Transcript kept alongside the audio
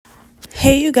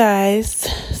Hey, you guys.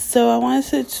 So I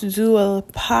wanted to do a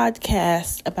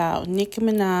podcast about Nicki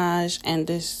Minaj and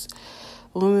this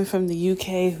woman from the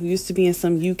UK who used to be in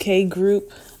some UK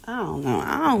group. I don't know.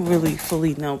 I don't really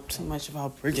fully know too much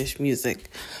about British music.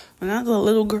 When I was a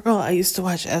little girl, I used to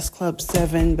watch S Club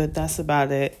 7, but that's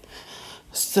about it.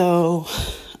 So,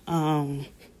 I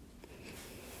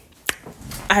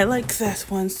like that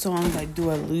one song by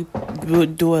Dua Lipa,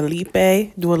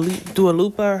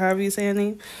 or however you say her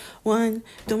name. One,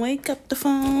 don't wake up the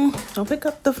phone, don't pick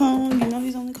up the phone. You know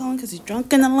he's only calling because he's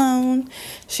drunk and alone.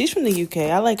 She's from the UK.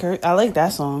 I like her. I like that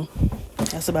song.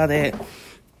 That's about it.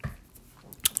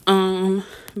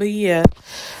 But yeah,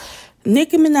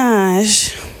 Nicki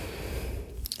Minaj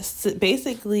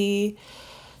basically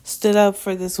stood up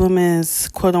for this woman's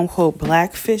quote unquote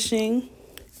blackfishing.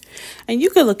 And you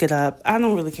could look it up. I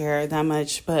don't really care that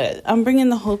much, but I'm bringing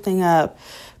the whole thing up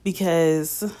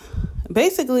because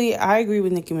basically I agree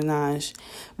with Nicki Minaj,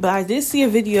 but I did see a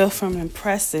video from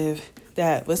Impressive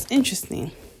that was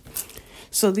interesting.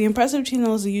 So the Impressive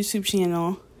channel is a YouTube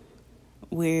channel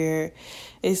where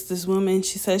it's this woman.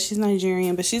 She says she's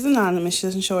Nigerian, but she's anonymous. She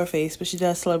doesn't show her face, but she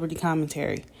does celebrity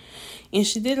commentary. And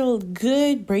she did a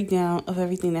good breakdown of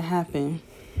everything that happened.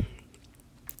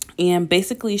 And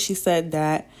basically she said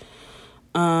that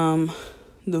one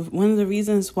of the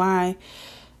reasons why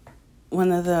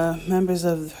one of the members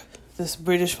of this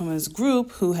British woman's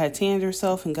group who had tanned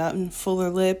herself and gotten fuller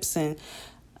lips and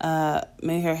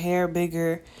made her hair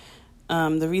bigger,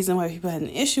 the reason why people had an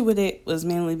issue with it was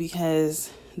mainly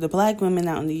because the black women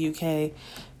out in the UK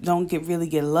don't really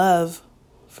get love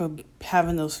for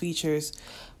having those features,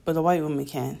 but the white women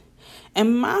can.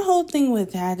 And my whole thing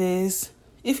with that is,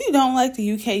 if you don't like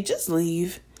the UK, just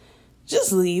leave.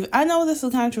 Just leave. I know this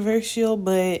is controversial,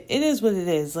 but it is what it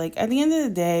is. Like, at the end of the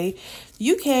day,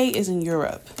 UK is in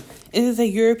Europe. It is a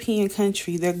European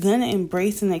country. They're going to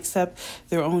embrace and accept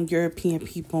their own European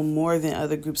people more than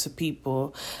other groups of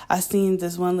people. I seen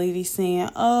this one lady saying,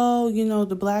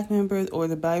 the black member or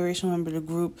the biracial member of the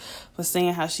group was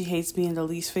saying how she hates being the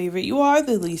least favorite. You are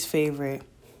the least favorite.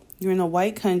 You're in a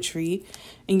white country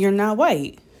and you're not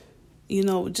white.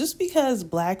 Just because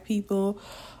black people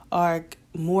are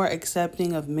more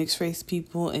accepting of mixed race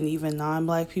people and even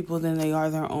non-black people than they are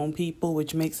their own people,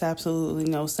 which makes absolutely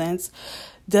no sense,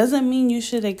 doesn't mean you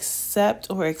should accept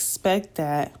or expect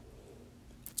that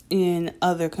in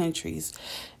other countries.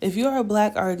 If you're a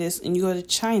black artist and you go to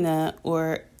China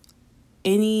or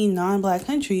any non-black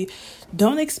country,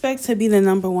 don't expect to be the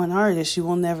number one artist. You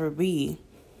will never be.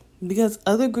 Because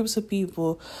other groups of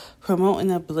people promote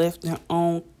and uplift their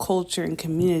own culture and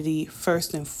community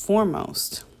first and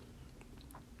foremost.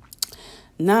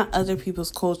 Not other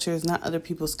people's cultures, not other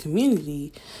people's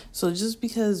community. So just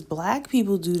because black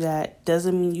people do that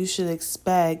doesn't mean you should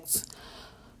expect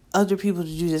other people to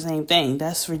do the same thing.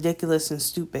 That's ridiculous and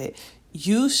stupid.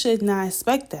 You should not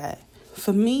expect that.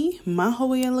 For me, my whole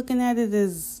way of looking at it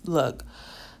is, look,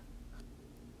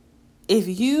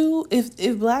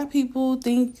 if black people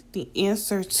think the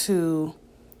answer to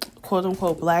quote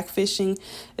unquote blackfishing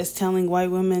is telling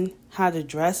white women how to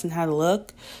dress and how to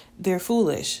look, they're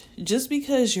foolish. Just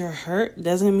because you're hurt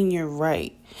doesn't mean you're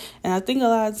right. And I think a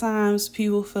lot of times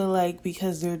people feel like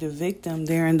because they're the victim,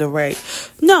 they're in the right.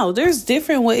 No, there's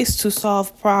different ways to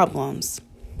solve problems.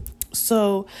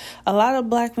 So a lot of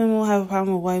black women will have a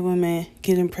problem with white women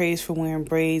getting praised for wearing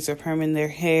braids or perming their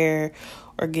hair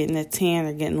or getting a tan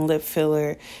or getting lip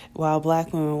filler, while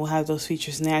black women will have those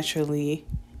features naturally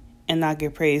and not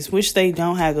get praised, which they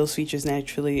don't have those features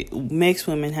naturally. Mixed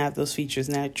women have those features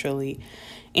naturally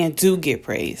and do get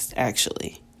praised,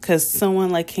 actually. Because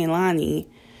someone like Kehlani,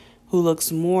 who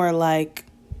looks more like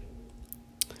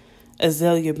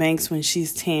Azalea Banks when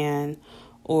she's tan,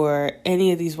 or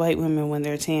any of these white women when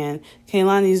they're tan,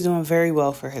 Kehlani's doing very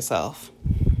well for herself.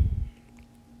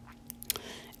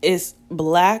 It's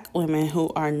black women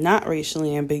who are not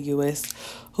racially ambiguous,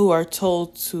 who are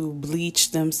told to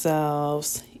bleach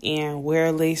themselves and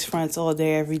wear lace fronts all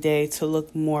day, every day to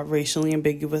look more racially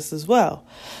ambiguous as well.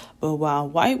 But while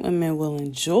white women will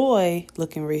enjoy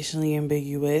looking racially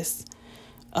ambiguous,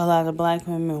 a lot of black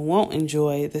women won't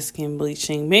enjoy the skin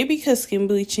bleaching. Maybe because skin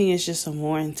bleaching is just a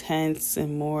more intense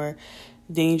and more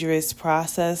dangerous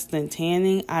process than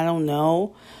tanning. I don't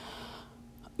know.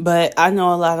 But I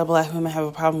know a lot of black women have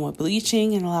a problem with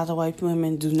bleaching, and a lot of white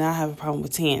women do not have a problem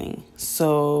with tanning.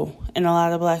 So, and a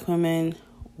lot of black women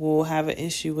will have an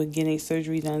issue with getting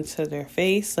surgery done to their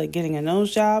face, like getting a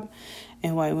nose job,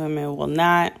 and white women will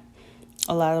not.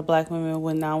 A lot of black women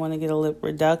would not want to get a lip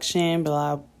reduction, but a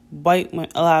lot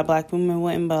of black women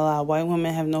wouldn't, but a lot of white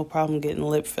women have no problem getting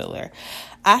lip filler.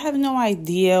 I have no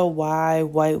idea why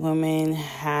white women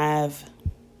have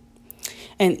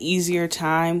an easier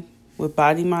time with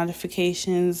body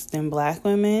modifications than black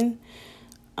women.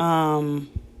 Or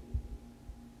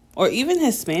even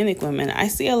Hispanic women. I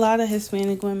see a lot of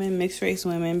Hispanic women, mixed race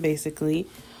women, basically,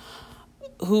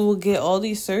 who will get all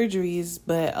these surgeries,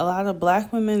 but a lot of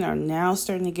black women are now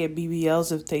starting to get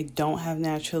BBLs if they don't have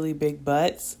naturally big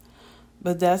butts.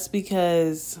 But that's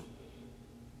because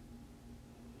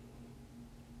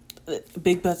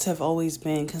big butts have always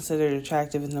been considered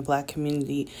attractive in the black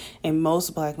community, and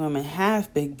most black women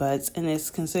have big butts, and it's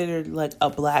considered like a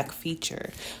black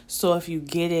feature. So if you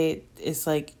get it, it's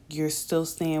like you're still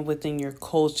staying within your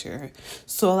culture.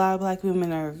 So a lot of black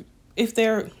women are, if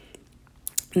they're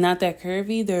not that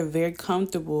curvy, they're very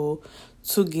comfortable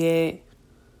to get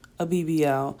a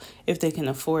BBL if they can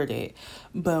afford it.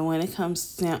 But when it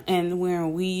comes down and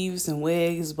wearing weaves and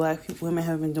wigs, women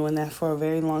have been doing that for a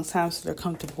very long time, so they're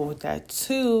comfortable with that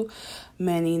too.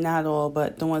 Many, not all,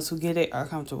 but the ones who get it are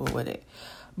comfortable with it.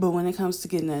 But when it comes to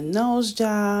getting a nose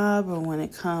job, or when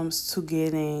it comes to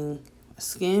getting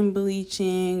skin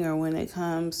bleaching, or when it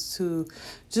comes to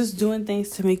just doing things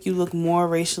to make you look more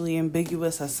racially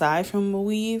ambiguous aside from a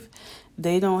weave,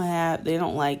 they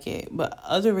don't like it. But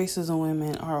other races of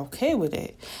women are okay with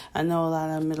it. I know a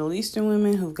lot of Middle Eastern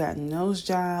women who've gotten nose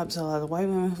jobs, a lot of white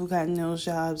women who've gotten nose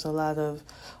jobs, a lot of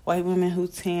white women who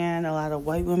tan, a lot of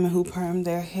white women who perm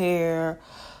their hair,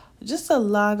 just a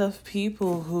lot of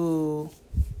people who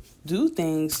do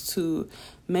things to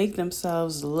make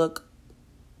themselves look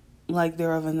like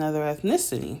they're of another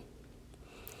ethnicity.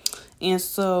 And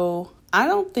so I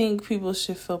don't think people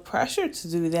should feel pressured to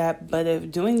do that, but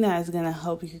if doing that is going to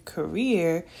help your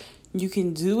career, you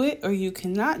can do it or you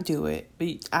cannot do it.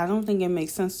 But I don't think it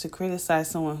makes sense to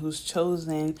criticize someone who's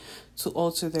chosen to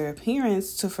alter their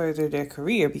appearance to further their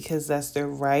career, because that's their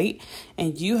right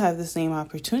and you have the same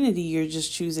opportunity. You're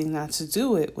just choosing not to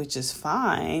do it, which is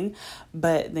fine.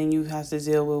 But then you have to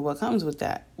deal with what comes with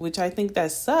that, which I think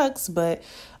that sucks. But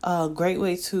a great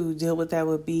way to deal with that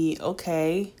would be,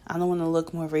 okay, I don't want to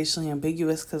look more racially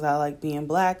ambiguous because I like being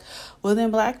black. Well,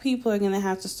 then black people are going to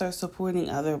have to start supporting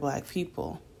other black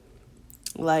people.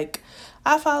 Like,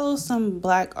 I follow some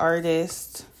black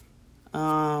artists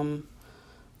online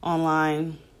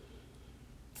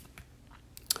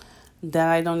that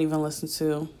I don't even listen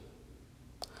to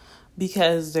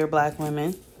because they're black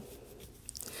women.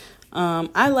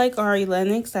 I like Ari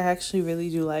Lennox. I actually really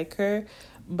do like her.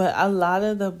 But a lot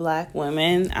of the black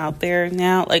women out there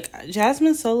now, like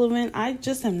Jasmine Sullivan, I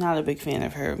just am not a big fan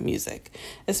of her music.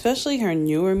 Especially her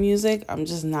newer music, I'm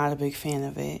just not a big fan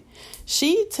of it.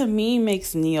 She, to me,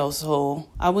 makes neo-soul.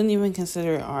 I wouldn't even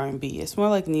consider it R&B. It's more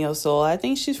like neo-soul. I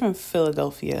think she's from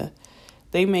Philadelphia.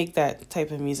 They make that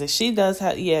type of music. She does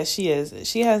have, yeah, she is.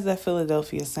 She has that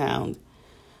Philadelphia sound.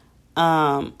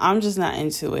 I'm just not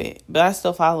into it, but I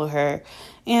still follow her.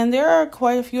 And there are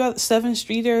quite a few other, Seven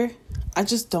Streeter. I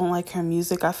just don't like her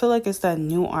music. I feel like it's that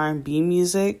new R&B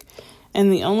music.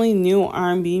 And the only new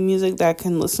R&B music that I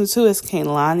can listen to is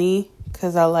Kehlani,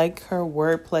 because I like her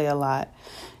wordplay a lot.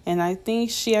 And I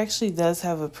think she actually does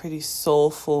have a pretty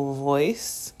soulful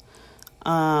voice.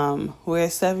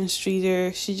 Whereas Seven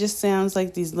Streeter, she just sounds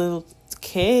like these little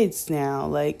kids now.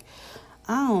 Like,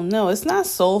 I don't know. It's not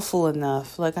soulful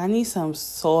enough. Like, I need some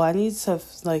soul. I need to,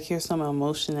 like, hear some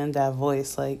emotion in that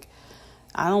voice. Like,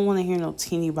 I don't want to hear no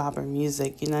teeny bopper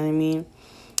music. You know what I mean?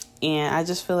 And I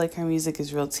just feel like her music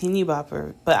is real teeny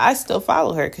bopper. But I still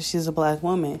follow her because she's a black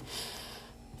woman.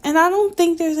 And I don't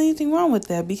think there's anything wrong with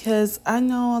that, because I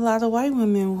know a lot of white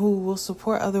women who will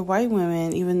support other white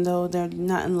women even though they're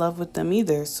not in love with them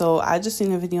either. So I just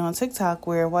seen a video on TikTok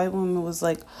where a white woman was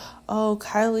like, oh,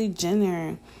 Kylie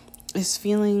Jenner is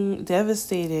feeling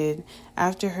devastated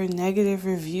after her negative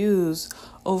reviews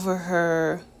over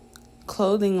her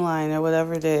clothing line or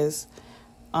whatever it is,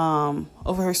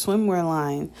 over her swimwear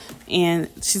line, and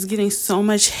she's getting so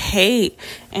much hate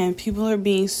and people are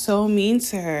being so mean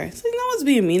to her. It's like, no one's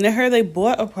being mean to her. They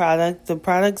bought a product, the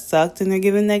product sucked, and they're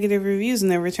giving negative reviews and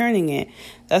they're returning it.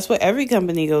 That's what every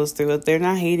company goes through. They're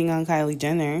not hating on Kylie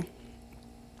Jenner.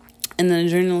 And then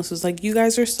the journalist was like, you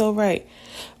guys are so right.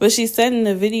 But she said in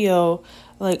the video,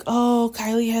 like, oh,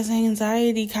 Kylie has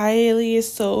anxiety. Kylie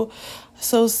is so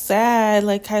sad.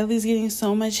 Like, Kylie's getting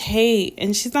so much hate.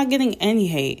 And she's not getting any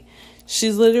hate.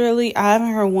 She's literally, I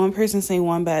haven't heard one person say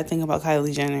one bad thing about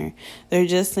Kylie Jenner. They're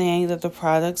just saying that the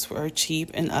products are cheap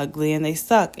and ugly and they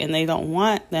suck. And they don't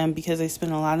want them because they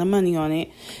spend a lot of money on it.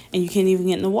 And you can't even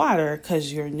get in the water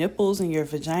because your nipples and your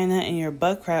vagina and your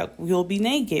butt crack, you'll be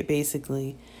naked,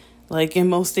 basically. Like, in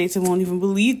most states, it won't even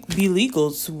be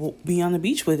legal to be on the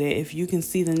beach with it. If you can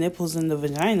see the nipples in the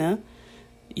vagina,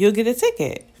 you'll get a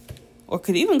ticket. Or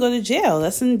could even go to jail.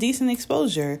 That's indecent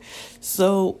exposure.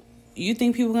 So, you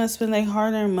think people are going to spend their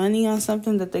hard-earned money on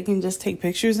something that they can just take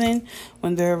pictures in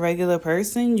when they're a regular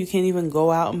person? You can't even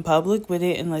go out in public with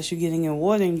it unless you're getting in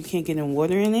water, and you can't get in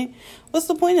water in it. What's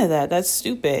the point of that? That's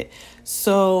stupid.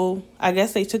 So, I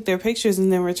guess they took their pictures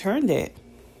and then returned it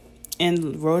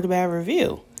and wrote a bad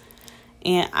review.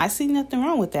 And I see nothing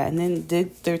wrong with that. And then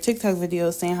did their TikTok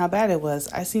videos saying how bad it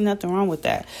was. I see nothing wrong with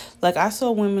that. Like, I saw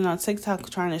women on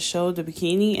TikTok trying to show the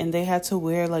bikini, and they had to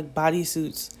wear, like,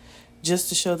 bodysuits just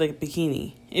to show the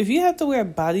bikini. If you have to wear a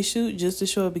bodysuit just to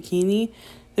show a bikini,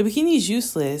 the bikini is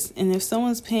useless. And if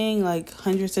someone's paying, like,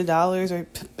 hundreds of dollars, or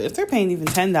if they're paying even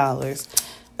 $10,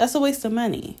 that's a waste of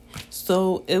money.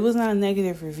 So, it was not a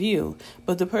negative review.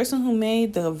 But the person who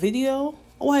made the video,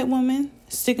 a white woman,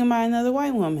 sticking by another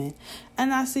white woman.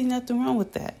 And I see nothing wrong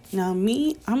with that. Now,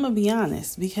 me, I'm going to be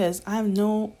honest, because I have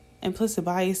no implicit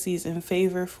biases in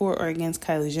favor for or against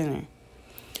Kylie Jenner.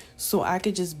 So I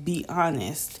could just be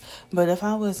honest. But if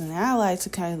I was an ally to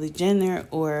Kylie Jenner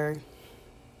or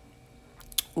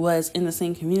was in the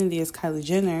same community as Kylie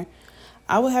Jenner,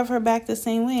 I would have her back the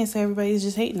same way and say everybody's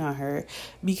just hating on her.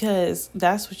 Because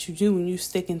that's what you do when you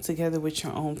sticking together with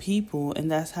your own people. And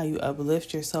that's how you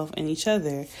uplift yourself and each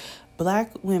other.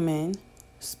 Black women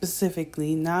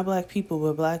specifically, not black people,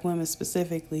 but black women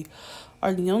specifically,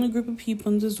 are the only group of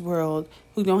people in this world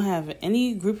who don't have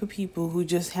any group of people who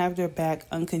just have their back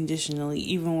unconditionally,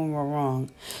 even when we're wrong.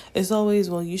 It's always,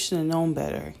 well, you should have known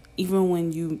better, even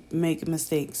when you make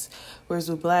mistakes. Whereas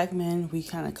with black men, we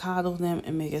kind of coddle them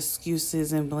and make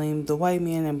excuses and blame the white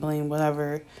man and blame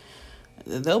whatever.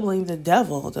 They'll blame the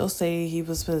devil. They'll say he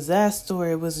was possessed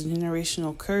or it was a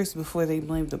generational curse before they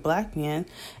blame the black man.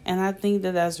 And I think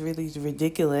that that's really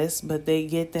ridiculous, but they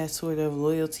get that sort of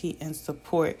loyalty and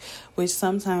support, which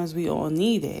sometimes we all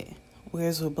need it.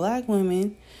 Whereas with black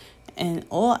women, in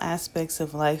all aspects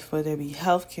of life, whether it be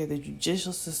healthcare, the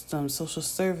judicial system, social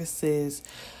services,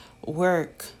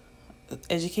 work,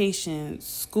 education,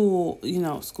 school,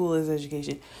 school is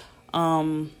education,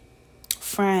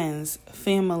 friends,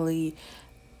 family,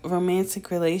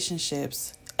 romantic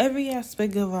relationships, every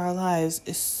aspect of our lives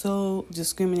is so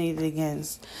discriminated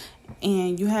against,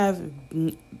 and you have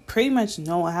pretty much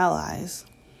no allies.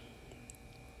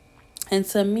 And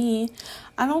to me,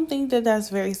 I don't think that that's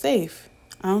very safe.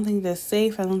 I don't think that's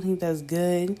safe. I don't think that's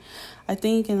good. I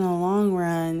think in the long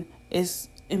run, it's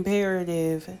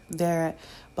imperative that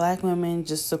black women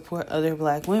just support other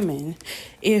black women.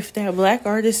 If that black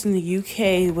artist in the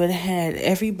UK would have had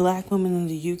every black woman in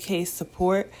the UK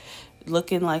support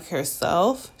looking like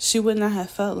herself, she would not have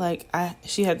felt like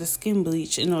she had to skin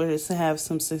bleach in order to have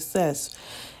some success.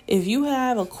 If you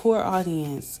have a core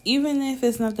audience, even if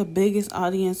it's not the biggest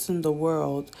audience in the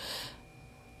world,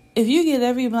 if you get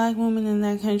every black woman in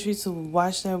that country to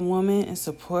watch that woman and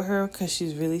support her because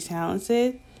she's really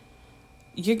talented,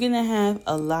 you're going to have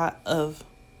a lot of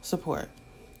support.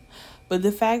 But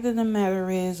the fact of the matter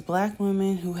is, black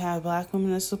women who have black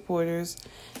women as supporters,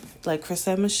 like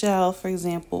Chrisette Michele, for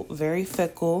example, very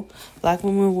fickle. Black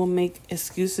women will make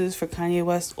excuses for Kanye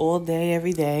West all day,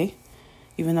 every day.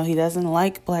 Even though he doesn't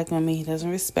like black women, he doesn't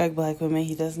respect black women,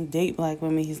 he doesn't date black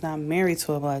women, he's not married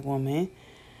to a black woman,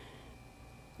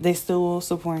 they still will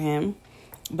support him.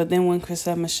 But then when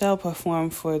Chrisette Michele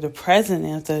performed for the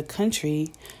president of the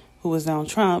country, who was Donald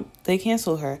Trump, they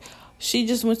canceled her. She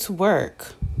just went to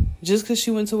work. Just because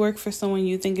she went to work for someone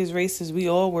you think is racist, we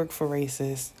all work for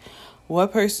racists.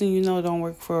 What person you know don't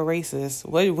work for a racist?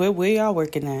 Where y'all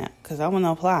working at? Because I want to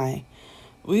apply.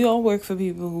 We all work for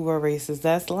people who are racist.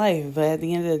 That's life. But at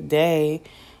the end of the day,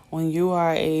 when you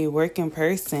are a working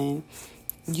person,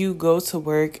 you go to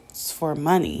work for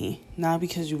money, not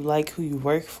because you like who you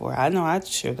work for. I know I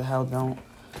sure the hell don't.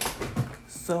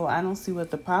 So I don't see what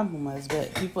the problem was,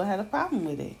 but people had a problem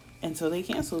with it until they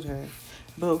canceled her.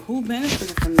 But who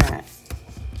benefited from that?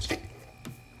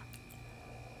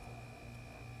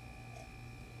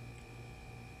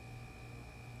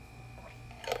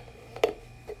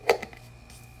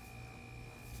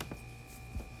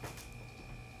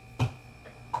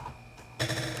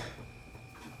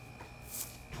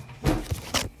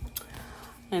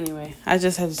 Anyway, I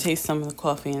just had to taste some of the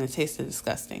coffee and it tasted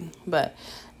disgusting. But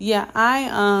yeah,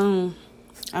 I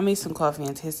made some coffee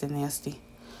and it tasted nasty.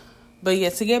 But yeah,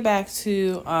 to get back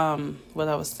to what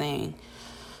I was saying,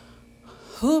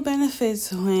 who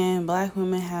benefits when black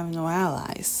women have no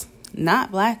allies?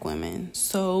 not black women.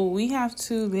 So we have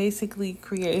to basically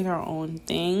create our own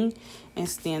thing and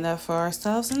stand up for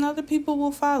ourselves, and other people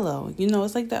will follow.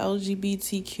 It's like the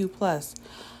LGBTQ plus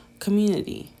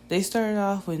community. They started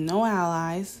off with no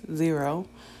allies, zero.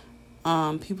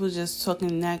 People just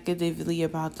talking negatively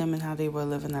about them and how they were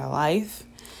living their life,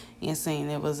 and saying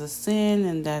it was a sin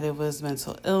and that it was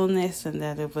mental illness and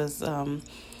that it was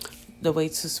the way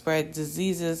to spread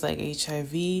diseases like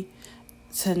HIV.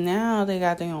 To now, they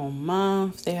got their own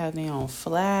month, they have their own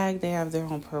flag, they have their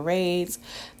own parades,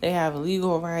 they have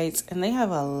legal rights, and they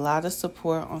have a lot of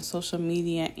support on social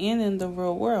media and in the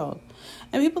real world.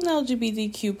 And people in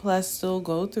LGBTQ plus still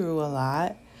go through a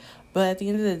lot, but at the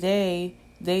end of the day,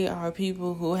 they are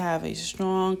people who have a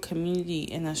strong community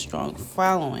and a strong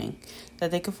following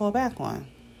that they can fall back on,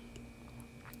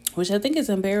 which I think is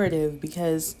imperative,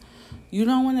 because you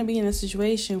don't want to be in a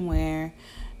situation where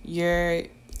you're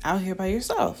out here by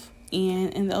yourself.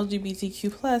 And in the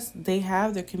LGBTQ plus, they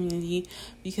have their community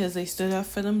because they stood up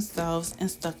for themselves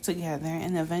and stuck together,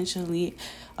 and eventually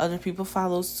other people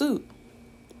follow suit.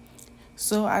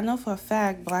 So I know for a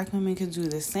fact black women can do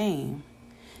the same.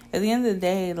 At the end of the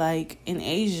day, like in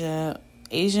Asia,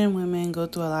 Asian women go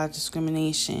through a lot of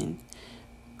discrimination.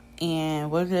 And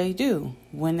what do?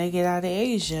 When they get out of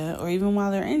Asia, or even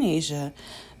while they're in Asia,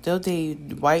 they'll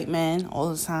date white men all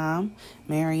the time,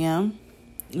 marry them.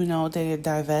 They're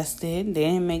divested. They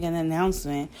didn't make an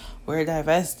announcement, we're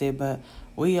divested, but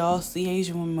we all see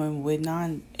Asian women with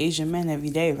non-Asian men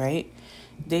every day, right?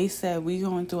 They said we're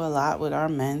going through a lot with our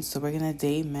men, so we're going to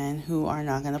date men who are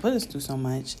not going to put us through so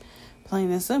much.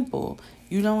 Plain and simple.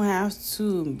 You don't have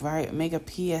to make a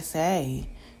PSA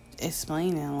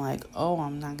explaining like, oh,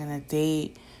 I'm not going to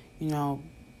date,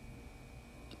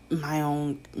 my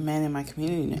own men in my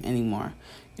community anymore.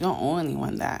 You don't owe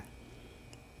anyone that.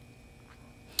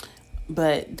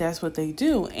 But that's what they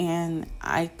do, and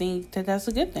I think that that's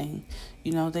a good thing.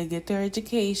 They get their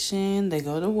education, they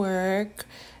go to work,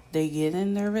 they get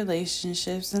in their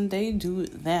relationships, and they do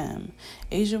them.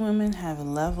 Asian women have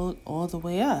leveled all the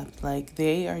way up. Like,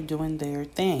 they are doing their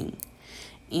thing.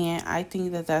 And I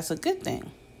think that that's a good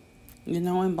thing.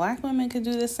 And black women could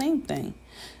do the same thing.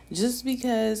 Just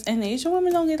because, and Asian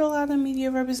women don't get a lot of media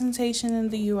representation in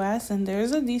the U.S., and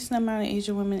there's a decent amount of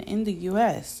Asian women in the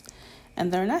U.S.,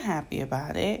 and they're not happy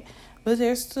about it, but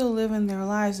they're still living their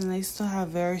lives, and they still have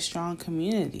very strong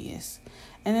communities.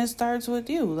 And it starts with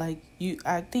you. Like,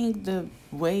 I think the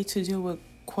way to deal with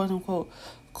quote-unquote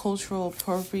cultural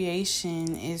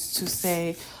appropriation is to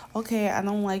say, okay, I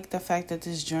don't like the fact that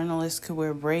this journalist could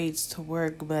wear braids to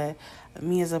work, but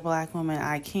me as a black woman,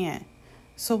 I can't.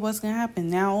 So what's going to happen?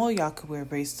 Now all y'all could wear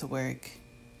braids to work.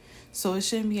 So it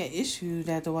shouldn't be an issue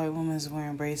that the white woman is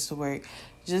wearing braids to work.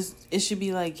 It should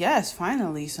be like, yes,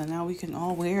 finally. So now we can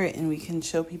all wear it, and we can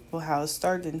show people how it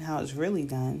started and how it's really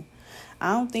done.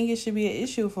 I don't think it should be an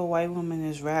issue if a white woman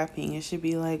is rapping. It should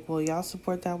be like, well, y'all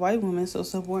support that white woman, so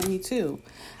support me too.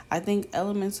 I think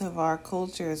elements of our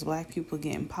culture as black people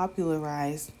getting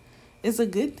popularized is a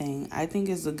good thing. I think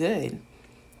it's a good.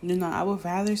 I would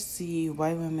rather see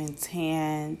white women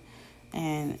tan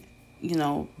and,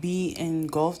 be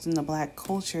engulfed in the black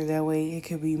culture. That way it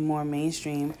could be more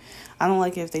mainstream. I don't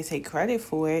like it if they take credit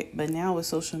for it, but now with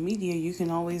social media, you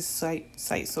can always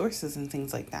cite sources and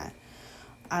things like that.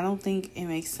 I don't think it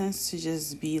makes sense to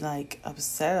just be like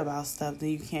upset about stuff that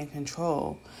you can't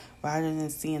control, rather than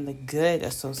seeing the good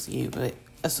associated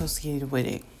with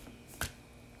it.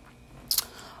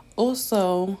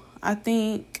 Also, I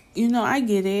think, I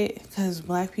get it, because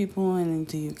black people in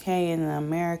the UK and in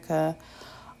America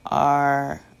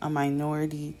are a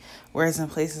minority, whereas in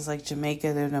places like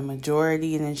Jamaica, they're the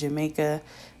majority. And in Jamaica,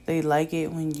 they like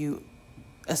it when you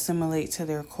assimilate to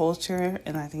their culture,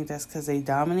 and I think that's because they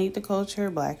dominate the culture.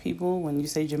 Black people, when you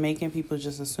say Jamaican, people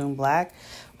just assume black,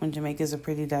 when Jamaica is a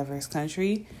pretty diverse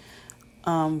country,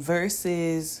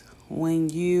 versus when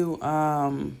you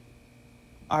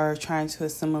are trying to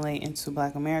assimilate into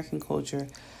black American culture,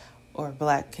 or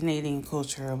black Canadian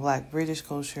culture, or black British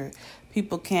culture.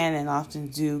 People can and often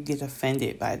do get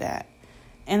offended by that.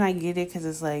 And I get it, because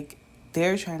it's like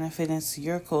they're trying to fit into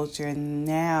your culture, and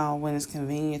now when it's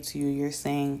convenient to you, you're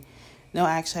saying, no,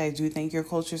 actually, I do think your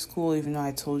culture is cool, even though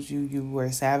I told you you were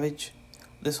a savage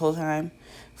this whole time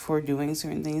for doing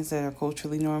certain things that are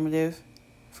culturally normative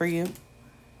for you.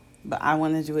 But I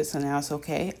want to do it, so now it's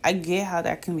okay. I get how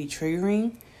that can be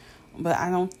triggering, but I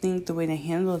don't think the way to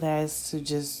handle that is to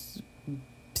just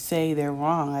say they're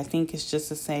wrong. I think it's just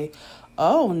to say,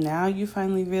 oh, now you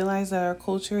finally realize that our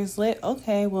culture is lit.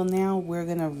 Okay, well, now we're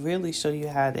going to really show you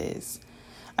how it is.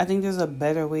 I think there's a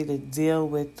better way to deal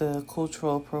with the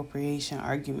cultural appropriation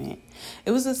argument.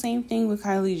 It was the same thing with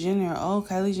Kylie Jenner. Oh,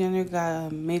 Kylie Jenner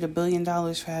got made $1 billion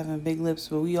for having big lips,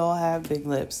 but we all have big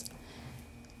lips.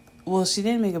 Well, she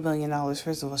didn't make $1 billion.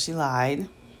 First of all, she lied,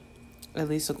 at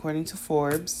least according to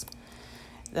Forbes.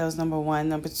 That was number one.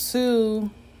 Number two,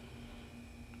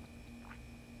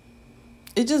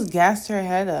 it just gassed her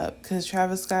head up because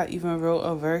Travis Scott even wrote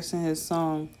a verse in his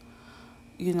song,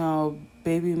 you know,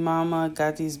 baby mama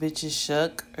got these bitches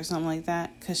shook or something like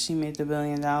that because she made the $1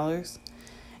 billion.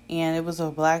 And it was a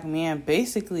black man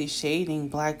basically shading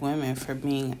black women for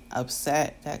being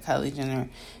upset that Kylie Jenner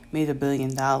made $1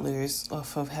 billion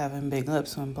off of having big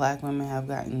lips when black women have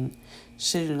gotten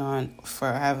shitted on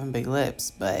for having big lips.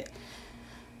 But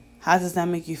how does that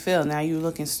make you feel? Now you're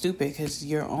looking stupid because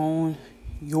your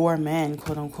men,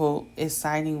 quote unquote, is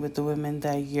siding with the women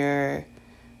that you're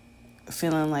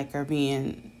feeling like are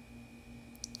being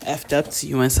effed up to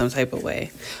you in some type of way.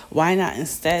 Why not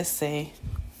instead say,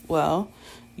 well,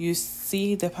 you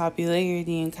see the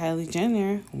popularity in Kylie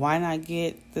Jenner, why not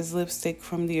get this lipstick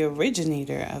from the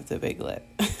originator of the big lip?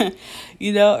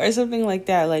 You know, or something like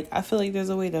that. Like, I feel like there's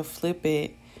a way to flip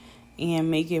it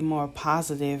and make it more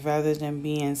positive rather than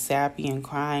being sappy and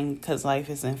crying because life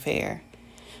isn't fair.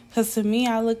 Because to me,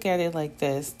 I look at it like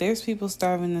this. There's people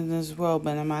starving in this world,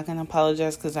 but am I going to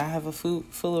apologize because I have a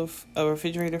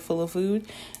refrigerator full of food?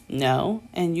 No.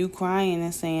 And you crying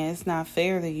and saying it's not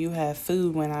fair that you have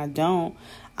food when I don't.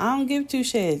 I don't give two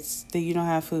shits that you don't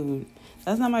have food.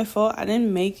 That's not my fault. I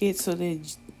didn't make it so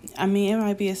that, I mean, it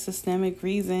might be a systemic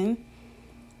reason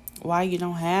why you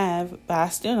don't have, but I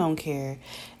still don't care.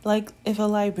 Like, if a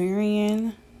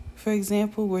Liberian, for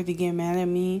example, were to get mad at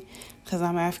me because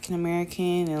I'm African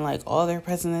American and like all their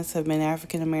presidents have been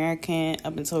African American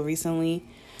up until recently,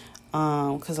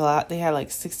 because they had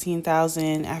like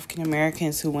 16,000 African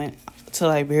Americans who went to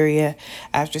Liberia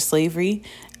after slavery.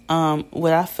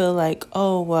 Would I feel like,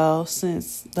 oh, well,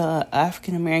 since the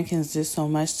African Americans did so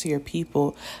much to your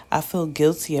people, I feel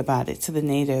guilty about it. To the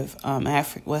native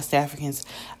West Africans,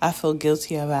 I feel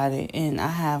guilty about it, and I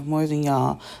have more than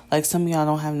y'all. Like, some of y'all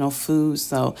don't have no food,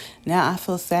 so now I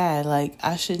feel sad. Like,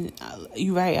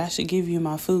 you're right, I should give you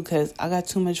my food because I got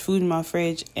too much food in my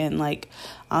fridge, and like,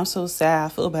 I'm so sad. I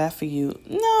feel bad for you.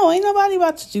 No, ain't nobody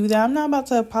about to do that. I'm not about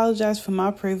to apologize for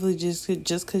my privileges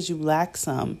just because you lack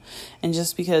some. And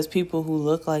just because people who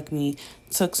look like me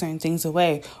took certain things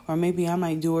away. Or maybe I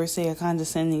might do or say a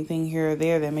condescending thing here or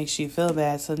there that makes you feel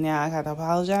bad. So now I got to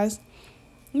apologize?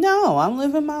 No, I'm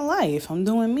living my life. I'm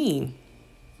doing me.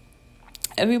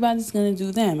 Everybody's going to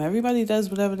do them. Everybody does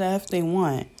whatever the F they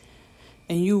want.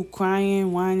 And you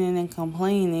crying, whining, and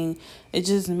complaining, it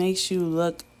just makes you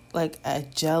look like a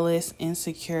jealous,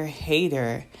 insecure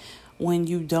hater when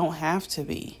you don't have to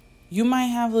be. You might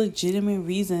have legitimate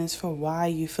reasons for why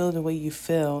you feel the way you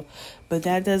feel, but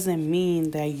that doesn't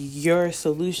mean that your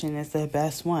solution is the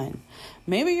best one.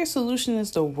 Maybe your solution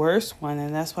is the worst one,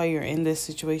 and that's why you're in this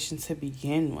situation to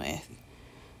begin with.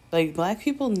 Like, black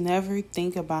people never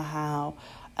think about how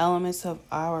elements of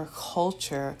our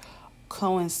culture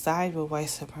coincide with white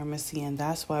supremacy, and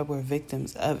that's why we're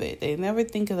victims of it. They never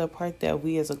think of the part that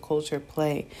we as a culture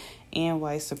play in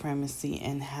white supremacy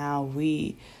and how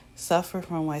we suffer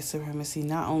from white supremacy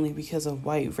not only because of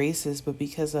white racists but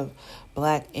because of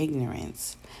black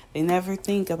ignorance. They never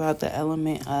think about the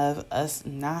element of us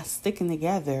not sticking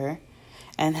together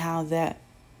and how that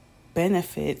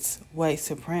benefits white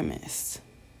supremacists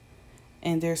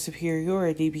and their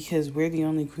superiority because we're the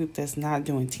only group that's not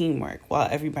doing teamwork while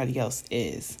everybody else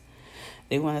is.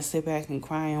 They want to sit back and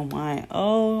cry and whine,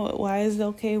 oh, why is it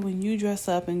okay when you dress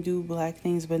up and do black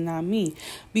things but not me?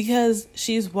 Because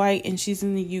she's white and she's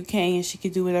in the UK and she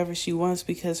can do whatever she wants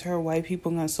because her white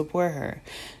people are going to support her.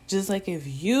 Just like if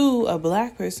you, a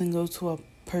black person, go to a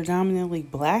predominantly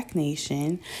black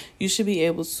nation, you should be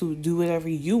able to do whatever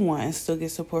you want and still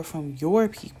get support from your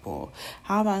people.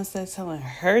 How about instead of telling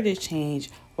her to change,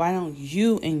 why don't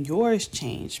you and yours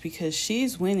change? Because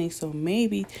she's winning, so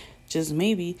maybe, just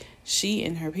maybe, she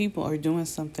and her people are doing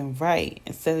something right.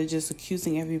 Instead of just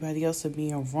accusing everybody else of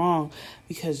being wrong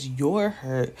because you're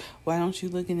hurt, why don't you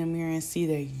look in the mirror and see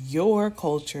that your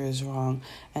culture is wrong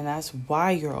and that's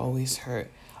why you're always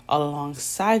hurt,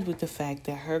 alongside with the fact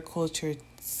that her culture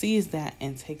sees that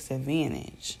and takes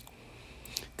advantage.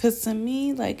 Because to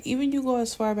me, like, even you go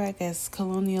as far back as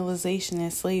colonialization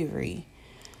and slavery,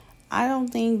 I don't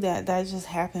think that just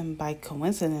happened by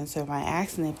coincidence or by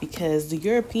accident, because the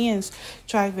Europeans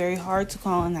tried very hard to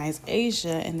colonize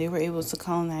Asia and they were able to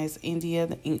colonize India.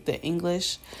 The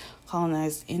English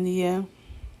colonized India,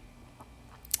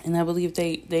 and I believe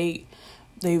they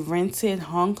They rented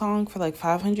Hong Kong for like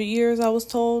 500 years, I was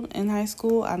told in high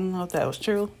school. I don't know if that was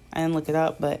true. I didn't look it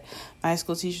up, but my high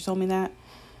school teacher told me that.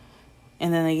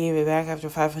 And then they gave it back after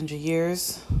 500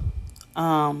 years.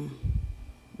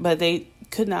 But they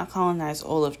could not colonize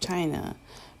all of China.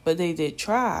 But they did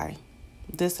try.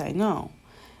 This I know.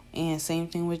 And same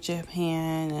thing with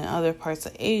Japan and other parts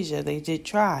of Asia. They did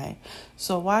try.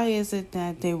 So why is it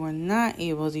that they were not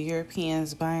able, the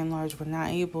Europeans by and large were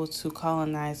not able to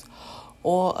colonize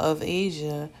all of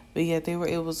Asia, but yet they were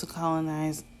able to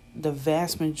colonize the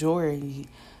vast majority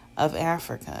of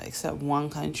Africa except one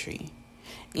country?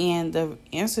 And the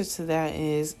answer to that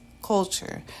is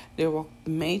culture. There were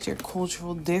major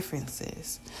cultural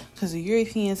differences because the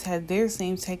Europeans had their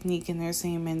same technique and their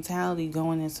same mentality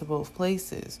going into both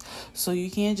places. So you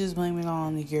can't just blame it all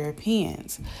on the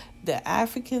Europeans. The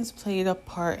Africans played a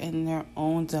part in their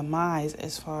own demise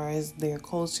as far as their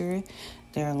culture,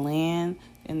 their land,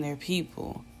 and their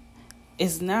people.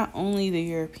 It's not only the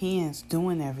Europeans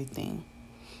doing everything.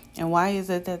 And why is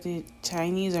it that the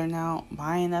Chinese are now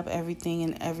buying up everything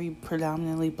in every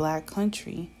predominantly black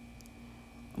country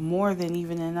more than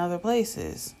even in other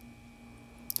places?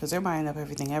 Because they're buying up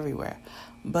everything everywhere.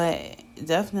 But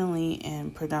definitely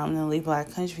in predominantly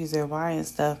black countries, they're buying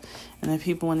stuff. And then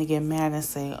people want to get mad and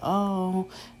say, oh,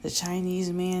 the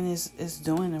Chinese man is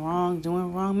doing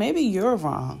wrong. Maybe you're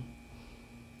wrong.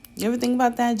 You ever think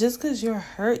about that? Just because you're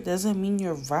hurt doesn't mean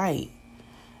you're right.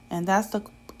 And that's the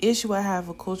issue I have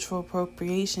with cultural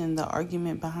appropriation, the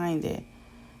argument behind it.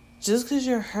 Just because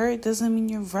you're hurt doesn't mean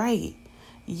you're right.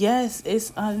 Yes,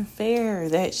 it's unfair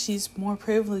that she's more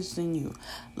privileged than you.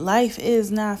 Life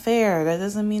is not fair. That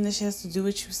doesn't mean that she has to do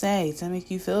what you say to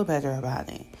make you feel better about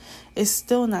it. It's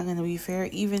still not going to be fair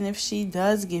even if she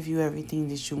does give you everything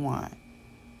that you want,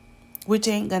 which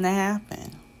ain't going to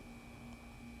happen.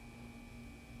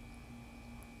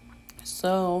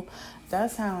 So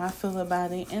that's how I feel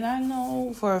about it. And I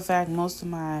know for a fact most of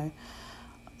my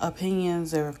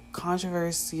opinions are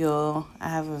controversial. I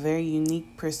have a very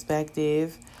unique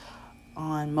perspective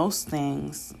on most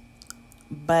things.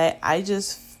 But I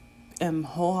just am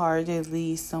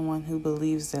wholeheartedly someone who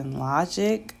believes in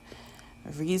logic,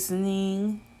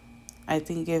 reasoning. I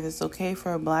think if it's okay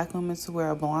for a black woman to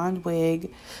wear a blonde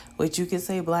wig, which you could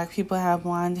say black people have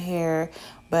blonde hair,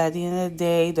 but at the end of the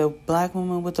day, the black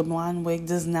woman with the blonde wig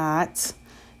does not.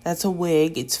 That's a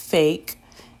wig. It's fake.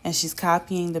 And she's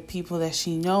copying the people that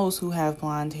she knows who have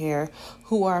blonde hair,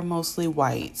 who are mostly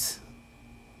white.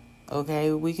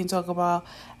 Okay, we can talk about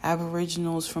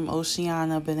Aboriginals from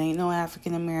Oceania, but ain't no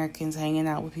African Americans hanging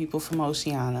out with people from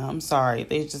Oceania. I'm sorry,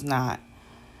 they're just not.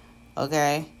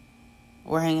 Okay?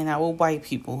 We're hanging out with white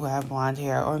people who have blonde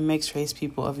hair or mixed race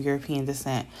people of European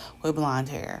descent with blonde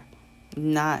hair.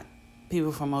 Not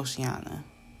people from Oceania.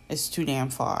 It's too damn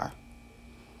far.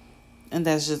 And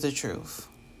that's just the truth.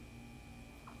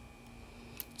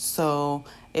 So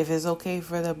if it's okay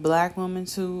for the black woman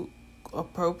to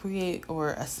appropriate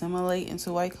or assimilate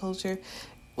into white culture,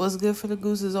 what's good for the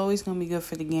goose is always going to be good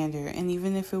for the gander. And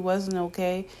even if it wasn't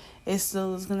okay, it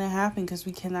still is going to happen because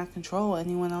we cannot control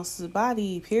anyone else's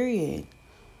body, period.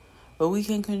 But we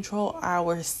can control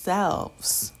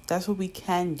ourselves. That's what we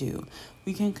can do.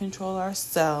 We can control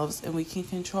ourselves and we can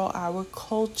control our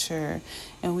culture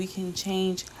and we can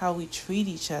change how we treat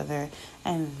each other.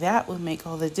 And that would make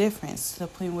all the difference to the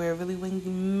point where it really wouldn't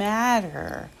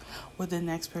matter what the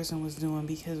next person was doing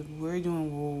because we're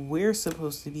doing what we're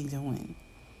supposed to be doing.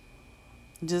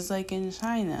 Just like in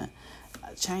China,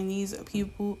 Chinese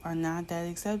people are not that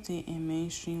accepted in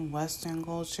mainstream Western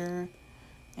culture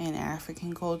and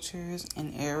African cultures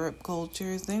and Arab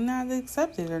cultures. They're not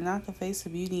accepted. They're not the face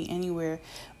of beauty anywhere.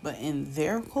 But in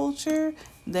their culture,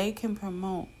 they can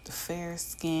promote the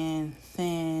fair-skinned,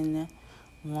 thin,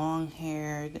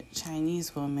 long-haired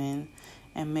Chinese woman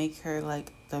and make her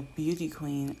like the beauty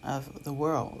queen of the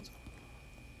world.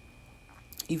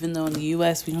 Even though in the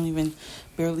U.S. we don't even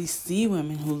barely see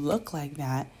women who look like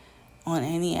that on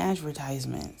any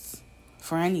advertisements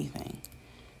for anything.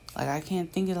 Like, I can't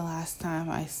think of the last time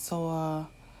I saw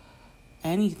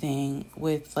anything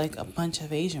with, like, a bunch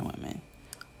of Asian women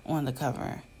on the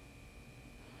cover.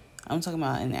 I'm talking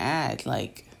about an ad,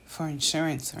 like, for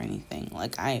insurance or anything.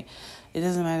 Like, it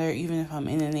doesn't matter even if I'm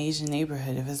in an Asian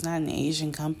neighborhood. If it's not an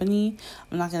Asian company,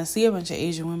 I'm not going to see a bunch of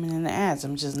Asian women in the ads.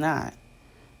 I'm just not.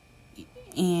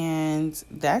 And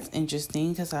that's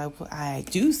interesting because I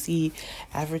do see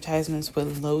advertisements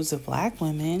with loads of black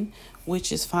women,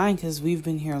 which is fine because we've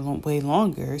been here way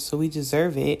longer, so we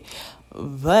deserve it.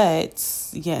 But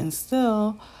yet and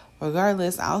still,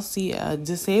 regardless, I'll see a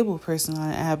disabled person on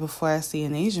an ad before I see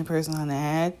an Asian person on the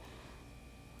ad.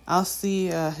 I'll see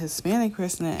a Hispanic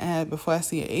person in an ad before I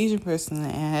see an Asian person in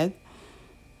an ad.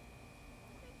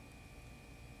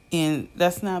 And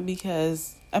that's not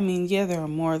because, yeah, there are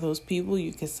more of those people,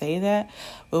 you could say that.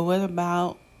 But what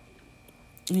about,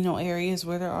 areas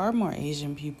where there are more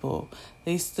Asian people?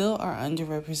 They still are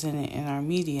underrepresented in our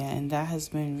media, and that has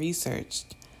been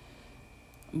researched.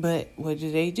 But what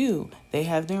do? They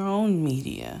have their own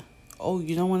media. Oh,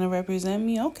 you don't want to represent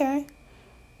me? Okay.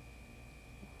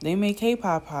 They make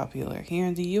K-pop popular here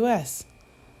in the U.S.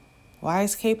 Why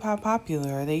is K-pop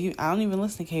popular? I don't even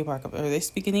listen to K-pop. Are they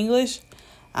speaking English?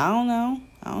 I don't know.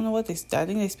 I don't know what I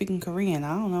think they speak in Korean.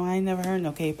 I don't know. I ain't never heard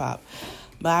no K-pop.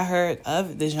 But I heard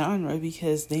of the genre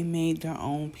because they made their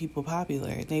own people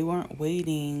popular. They weren't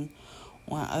waiting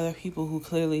on other people who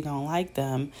clearly don't like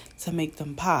them to make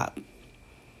them pop.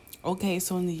 Okay,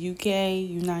 so in the UK,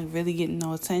 you're not really getting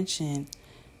no attention.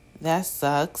 That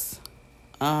sucks.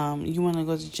 You want to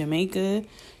go to Jamaica?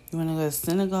 You want to go to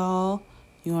Senegal?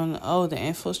 The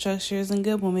infrastructure isn't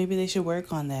good? Well, maybe they should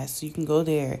work on that so you can go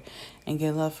there and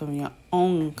get love from your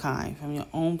own kind, from your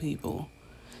own people,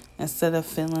 instead of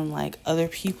feeling like other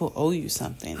people owe you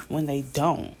something when they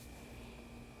don't.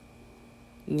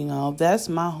 That's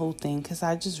my whole thing, because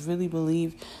I just really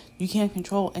believe you can't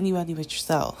control anybody but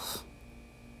yourself.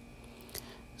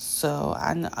 So,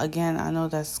 I know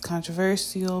that's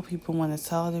controversial. People want to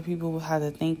tell other people how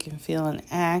to think and feel and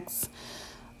act.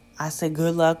 I say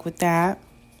good luck with that.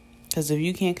 Because if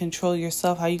you can't control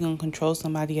yourself, how you going to control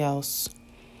somebody else?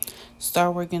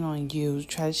 Start working on you.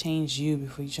 Try to change you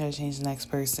before you try to change the next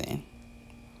person.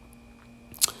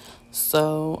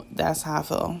 So, that's how I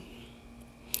feel.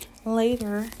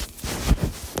 Later.